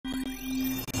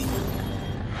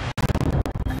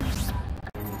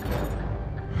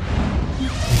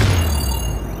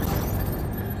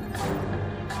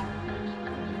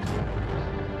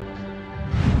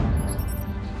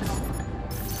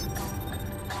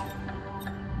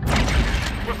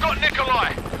We've got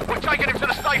Nikolai. We're taking him to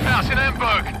the safe house in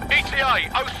Hamburg. ETA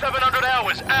 0700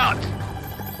 hours. Out.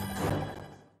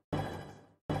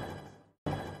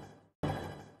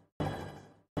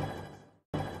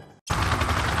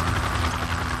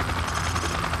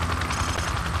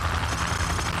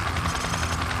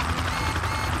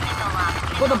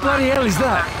 What the bloody hell is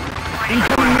that?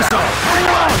 Incoming missile!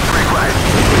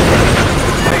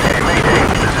 Mayday, mayday.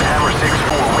 This is Hammer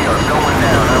 6-4. We are going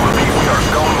down. I repeat, we are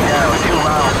going down 2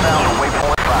 miles south of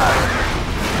waypoint 5.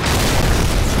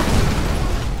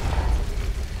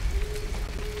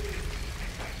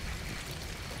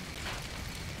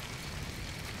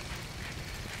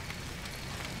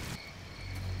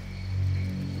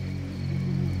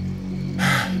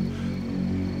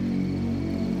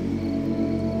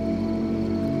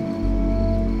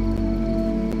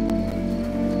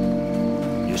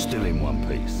 Still in one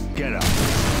piece. Get up.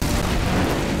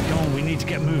 Come on, we need to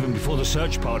get moving before the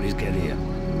search parties get here.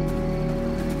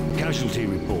 Casualty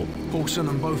report. Paulson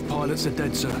and both pilots are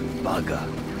dead, sir. Bugger.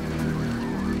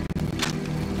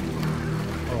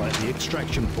 Alright, the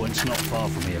extraction point's not far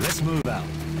from here. Let's move out.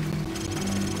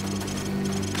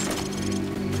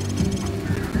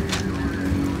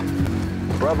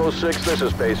 Bravo 6, this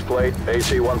is Baseplate.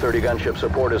 AC-130 gunship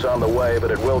support is on the way,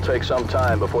 but it will take some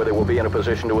time before they will be in a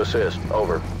position to assist.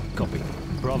 Over. Copy.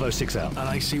 Bravo 6 out. An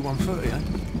AC-130, eh?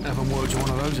 Haven't worked with one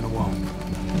of those in a while.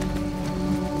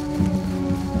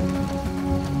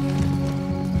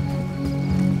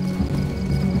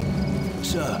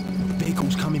 Sir,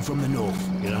 vehicle's coming from the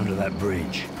north. Get under that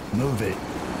bridge. Move it.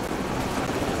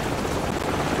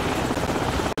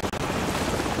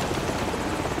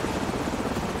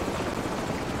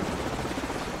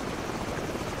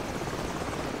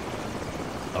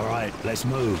 All right, let's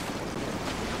move.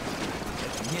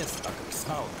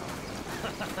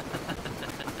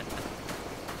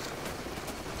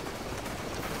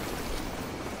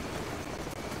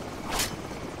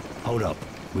 Hold up,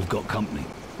 we've got company.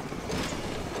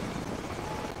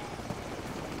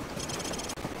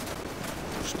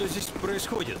 Что здесь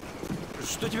происходит?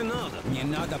 Что тебе надо? Не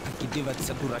надо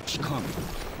прикидываться дурачком.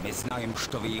 Мы знаем,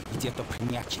 что вы их где-то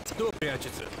прячете. Кто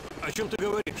прячется? О чем ты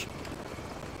говоришь?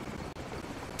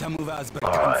 Там у вас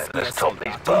Alright, британские let's stop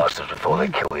these солдаты. bastards before they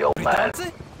kill the old man.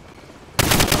 Британцы?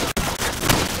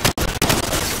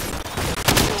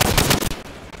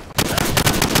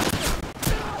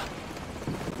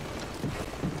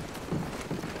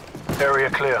 Area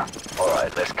clear.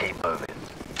 Alright, let's keep moving.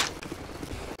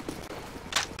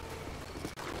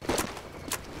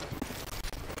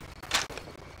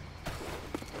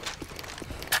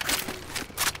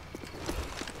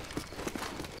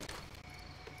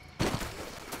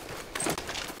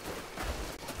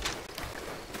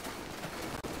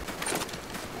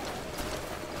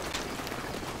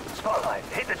 Spotlight,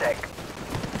 hit the deck.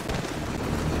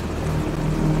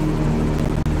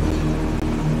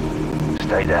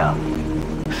 Stay down.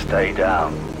 Stay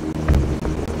down.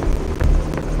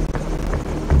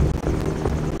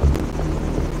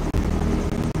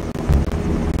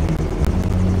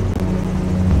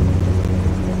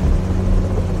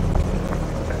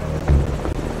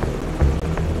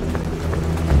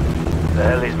 The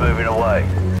heli's moving away.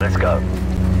 Let's go.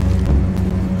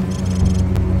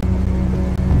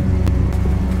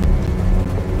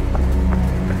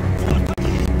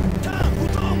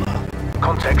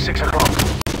 Contact 6 o'clock.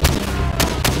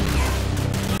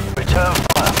 Return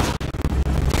fire.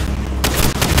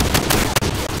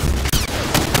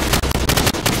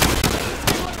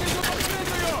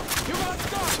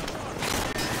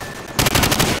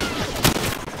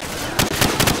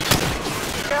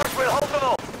 Garrison, hold them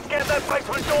off. Get that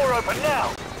basement door open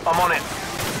now. I'm on it.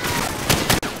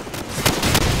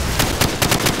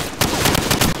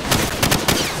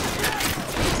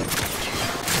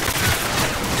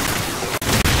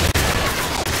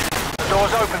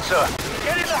 Door's open, sir.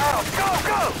 Get in the house. Go,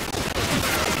 go!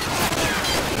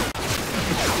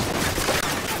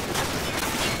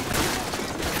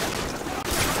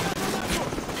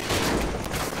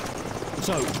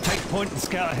 So, take point and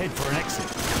scout ahead for an exit.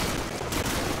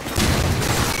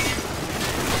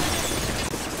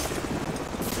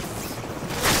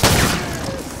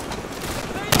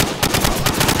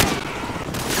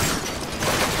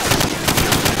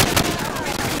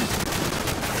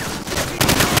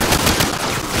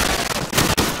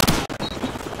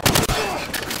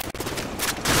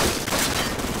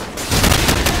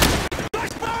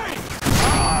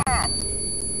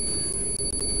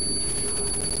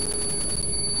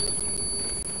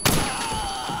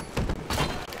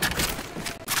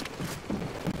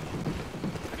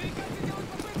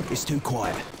 It's too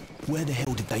quiet. Where the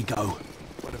hell did they go?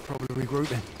 Well, they're probably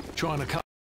regrouping. Trying to cut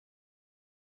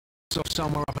Off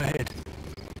somewhere up ahead.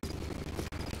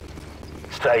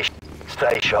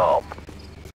 Stay sharp.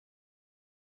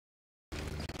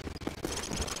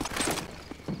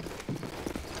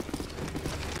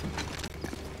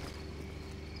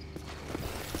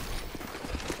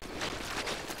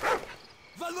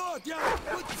 Володя!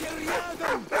 Будьте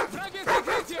рядом! Враги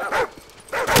прикрытие!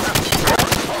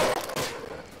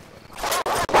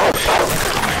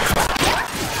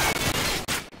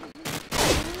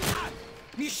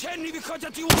 Мишени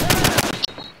выходят и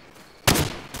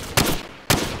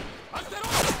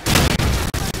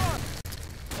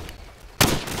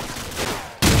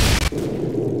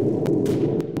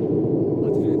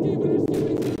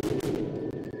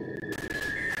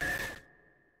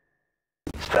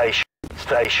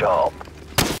Stay sharp.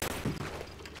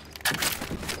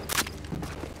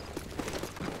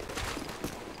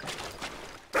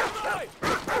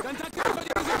 Контакты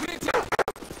выходят из укрытия!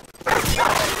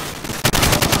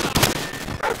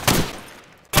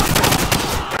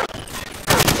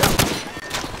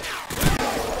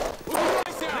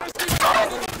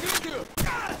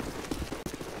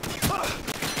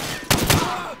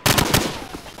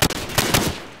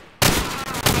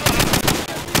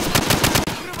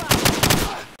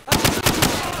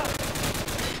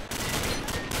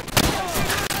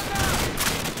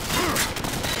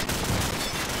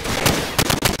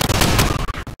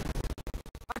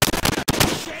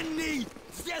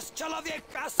 Здесь человек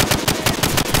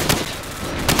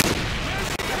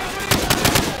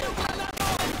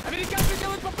американцы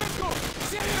делают попытку! К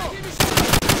северу!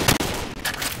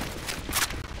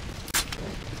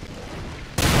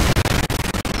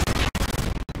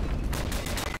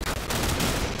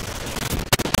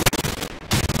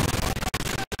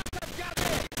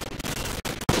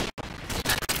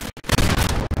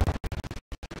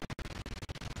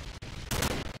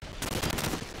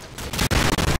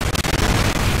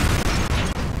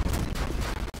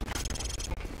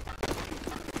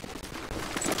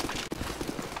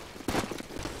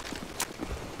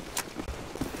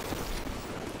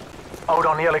 Hold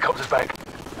on, the helicopter's back.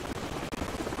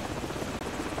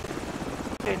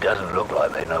 It doesn't look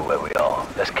like they know where we are.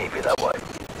 Let's keep it that way.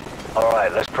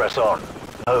 Alright, let's press on.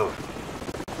 Move.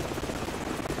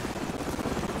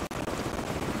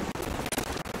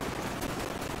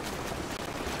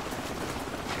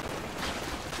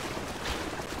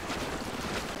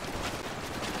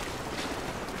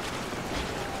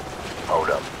 Hold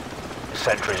up.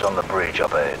 Sentries on the bridge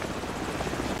up ahead.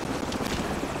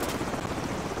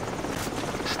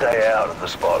 Stay out of the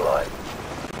spotlight.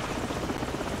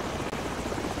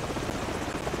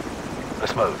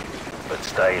 Let's move, but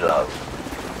stay low.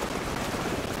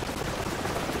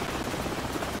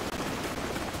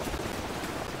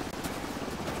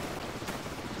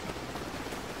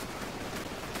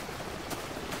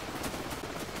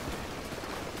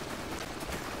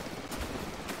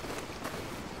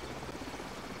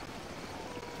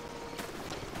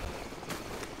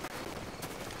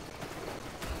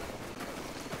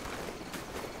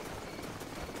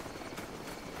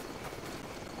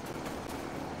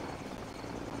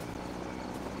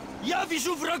 Я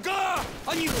вижу врага!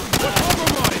 Они...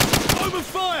 Open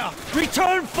fire!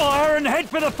 Return fire and head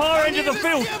for the far end of the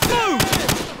field! Move!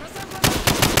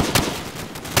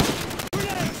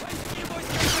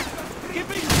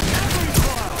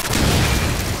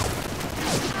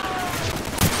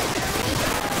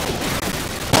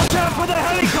 Watch out for the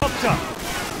helicopter!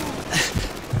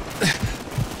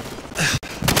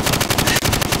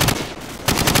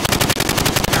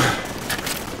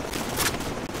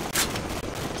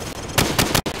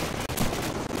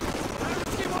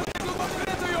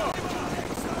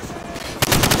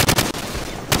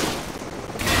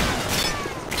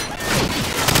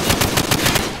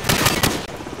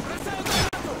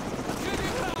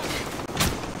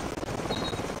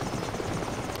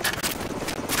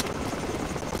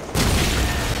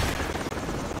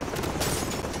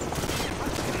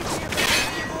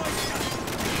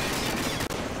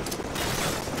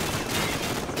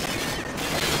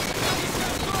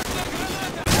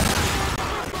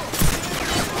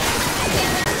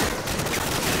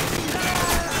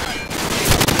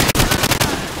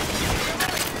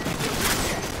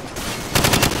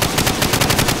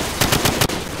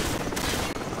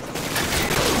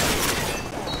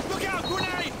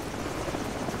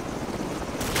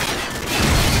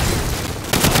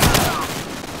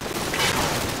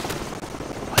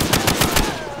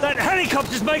 That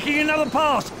helicopter's making another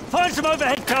pass! Find some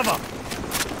overhead cover!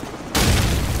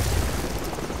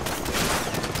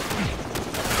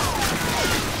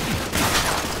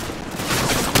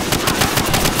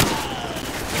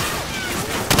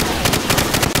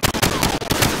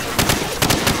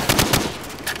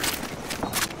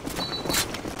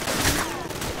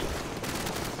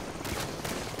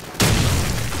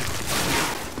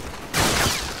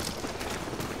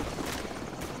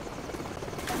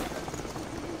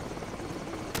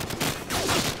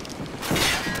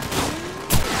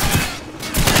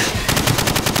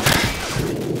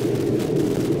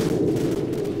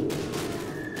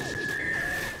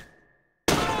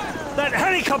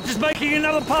 making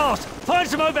another pass! Find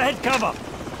some overhead cover!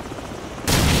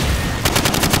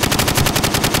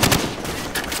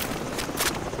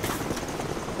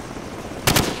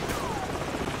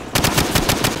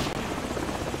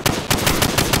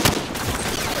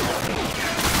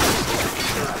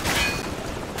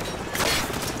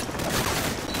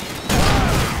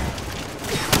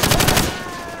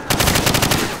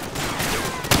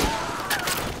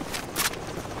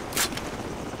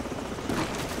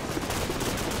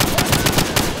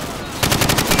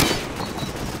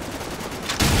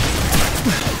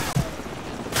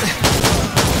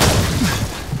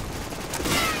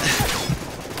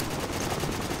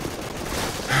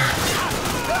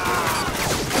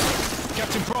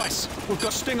 We've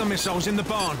got Stinger missiles in the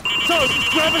barn. So,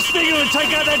 grab a Stinger and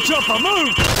take out that chopper!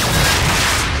 Move!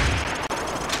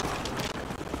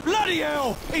 Bloody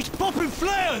hell! He's popping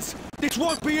flares! This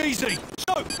won't be easy!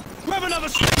 So, grab another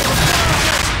Stinger and fire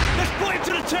again! Let's put it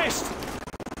to the test!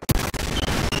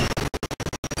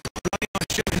 Bloody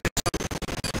nice shooting this.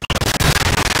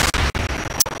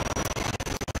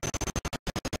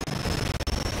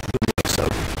 So,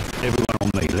 everyone on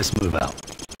me, let's move out.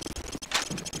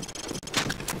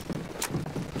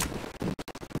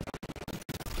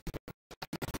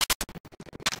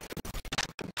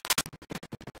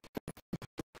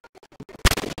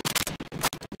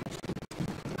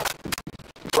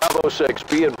 Bravo 6,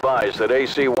 be advised that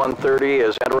AC-130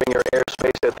 is entering your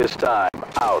airspace at this time.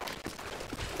 Out.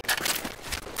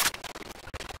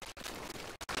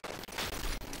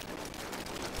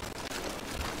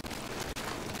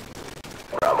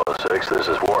 Bravo 6, this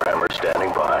is Warhammer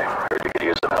standing by. Heard you could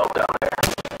use some help down there.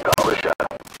 Call the shot.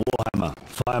 Warhammer,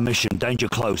 fire mission, danger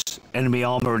close. Enemy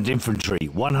armor and infantry,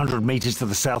 100 meters to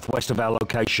the southwest of our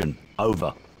location.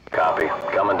 Over. Copy.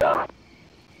 Coming down.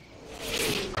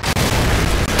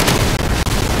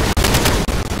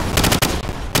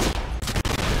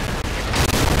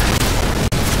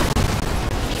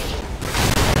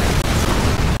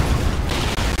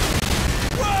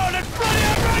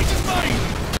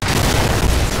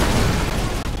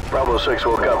 Bravo 6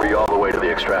 will cover you all the way to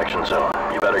the extraction zone.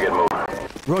 You better get moving.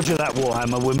 Roger that,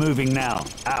 Warhammer. We're moving now.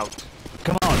 Out.